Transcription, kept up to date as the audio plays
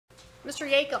Mr.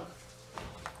 Yakim.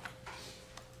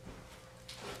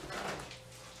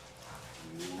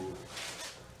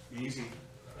 Easy.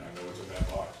 I know what's in that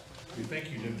box. You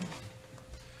think you do?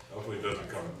 Hopefully it doesn't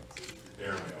come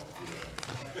airmail.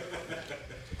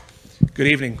 Good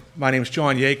evening. My name is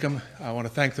John Yakim. I want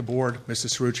to thank the board,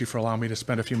 Mrs. Cerrucci, for allowing me to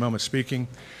spend a few moments speaking.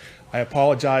 I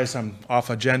apologize, I'm off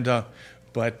agenda,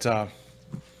 but I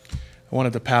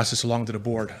wanted to pass this along to the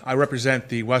board. I represent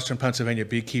the Western Pennsylvania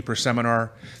Beekeeper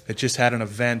Seminar that just had an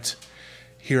event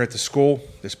here at the school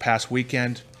this past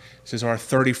weekend. This is our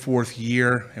 34th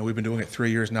year, and we've been doing it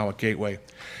 3 years now at Gateway.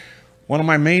 One of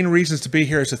my main reasons to be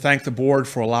here is to thank the board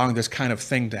for allowing this kind of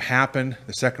thing to happen.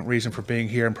 The second reason for being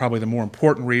here, and probably the more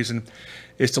important reason,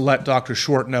 is to let Dr.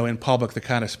 Short know in public the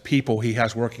kind of people he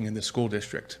has working in the school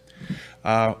district.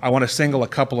 I want to single a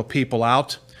couple of people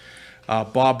out,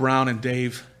 Bob Brown and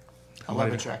Dave. I'll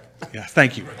let me check. Yeah,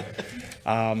 thank you.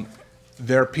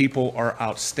 Their people are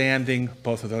outstanding.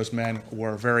 Both of those men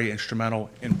were very instrumental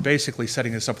in basically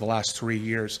setting this up the last 3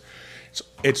 years.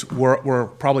 We're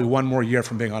probably one more year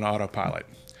from being on autopilot.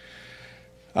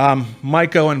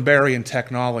 Miko and Barry in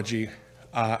technology.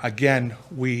 Again,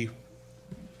 the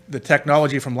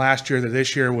technology from last year to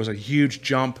this year was a huge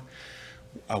jump.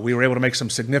 We were able to make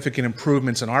some significant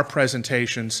improvements in our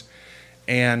presentations,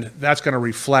 and that's going to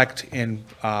reflect in,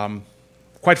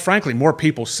 quite frankly, more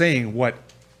people seeing what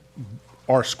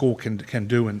our school can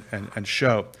do and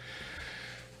show.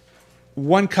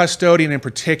 One custodian in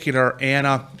particular,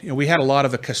 Anna, we had a lot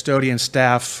of the custodian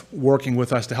staff working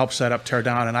with us to help set up, tear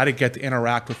down, and I didn't get to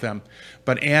interact with them.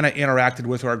 But Anna interacted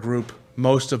with our group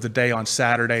most of the day on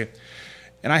Saturday,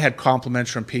 and I had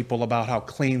compliments from people about how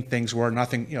clean things were.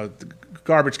 Nothing, the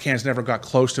garbage cans never got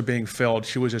close to being filled.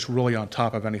 She was just really on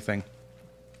top of anything.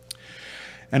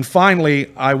 And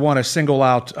finally, I want to single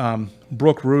out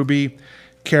Brooke Ruby,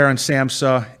 Karen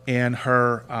Samsa, and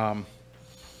her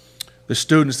the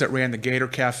students that ran the Gator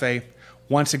Cafe.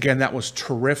 Once again, that was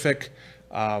terrific.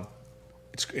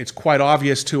 It's quite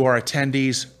obvious to our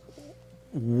attendees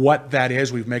what that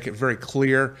is. We make it very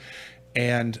clear,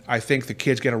 and I think the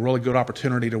kids get a really good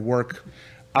opportunity to work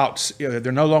out.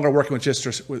 They're no longer working with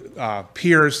just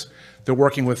peers. They're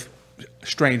working with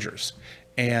strangers,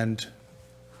 and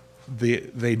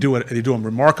they do a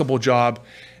remarkable job.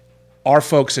 Our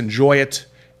folks enjoy it,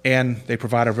 and they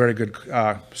provide a very good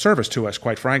service to us,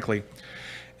 quite frankly.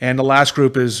 And the last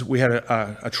group is, we had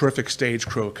a terrific stage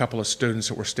crew, a couple of students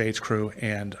that were stage crew,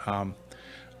 and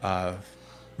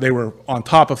they were on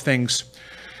top of things.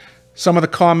 Some of the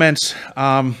comments,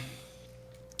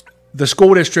 the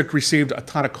school district received a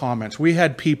ton of comments. We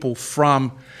had people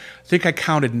from, I think I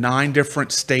counted 9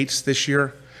 different states this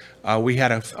year. We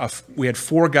had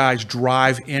 4 guys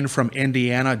drive in from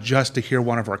Indiana just to hear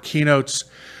one of our keynotes.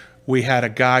 We had a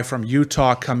guy from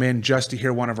Utah come in just to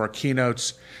hear one of our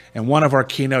keynotes, and one of our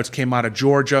keynotes came out of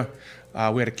Georgia.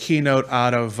 We had a keynote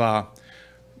out of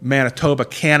Manitoba,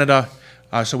 Canada.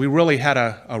 So we really had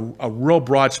a real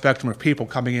broad spectrum of people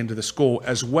coming into the school,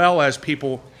 as well as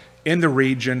people in the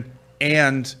region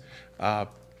and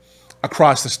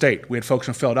across the state. We had folks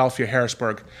from Philadelphia,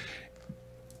 Harrisburg.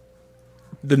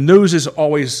 The news is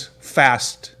always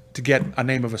fast to get a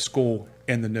name of a school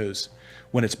in the news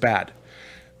when it's bad.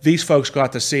 These folks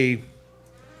got to see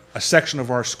a section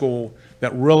of our school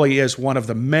that really is one of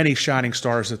the many shining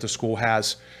stars that the school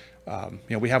has.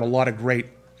 We have a lot of great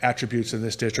attributes in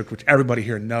this district, which everybody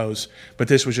here knows, but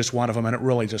this was just one of them, and it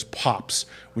really just pops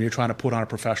when you're trying to put on a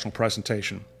professional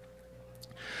presentation.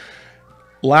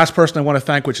 Last person I want to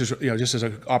thank, which is just as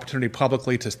an opportunity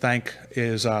publicly to thank,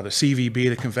 is the CVB,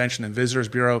 the Convention and Visitors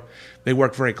Bureau. They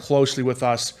work very closely with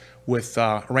us with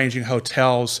arranging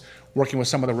hotels, working with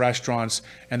some of the restaurants,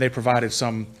 and they provided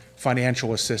some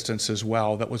financial assistance as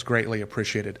well that was greatly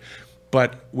appreciated.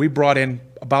 But we brought in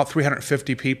about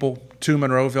 350 people to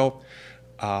Monroeville.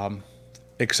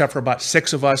 Except for about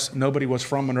 6 of us, nobody was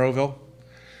from Monroeville.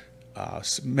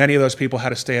 Many of those people had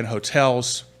to stay in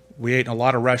hotels. We ate in a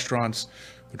lot of restaurants.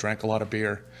 We drank a lot of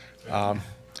beer.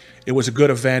 It was a good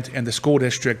event, and the school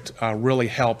district really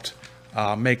helped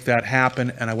make that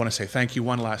happen. And I want to say thank you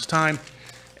one last time.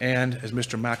 And as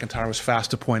Mr. McIntyre was fast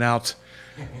to point out,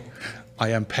 I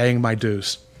am paying my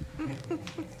dues. Oh,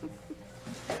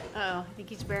 I think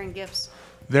he's bearing gifts.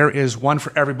 There is one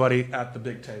for everybody at the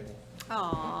big table.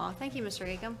 Aw, thank you, Mr.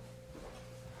 Yakim.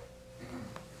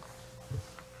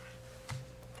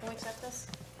 Can we accept this?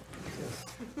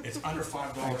 It's under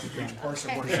 $5 for each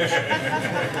person. Funny.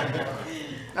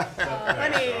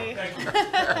 Thank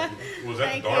you. Was that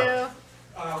Thank dark? you.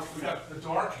 We got the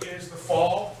dark is the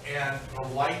fall, and the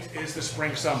light is the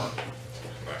spring, summer.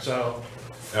 So,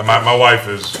 And my wife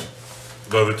is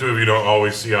Though the two of you don't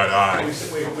always see eye to eye.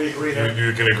 We agree there.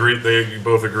 You can agree, you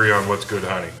both agree on what's good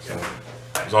honey. So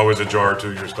there's always a jar or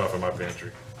two of your stuff in my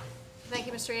pantry. Thank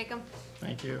you, Mr. Yakim.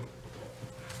 Thank you.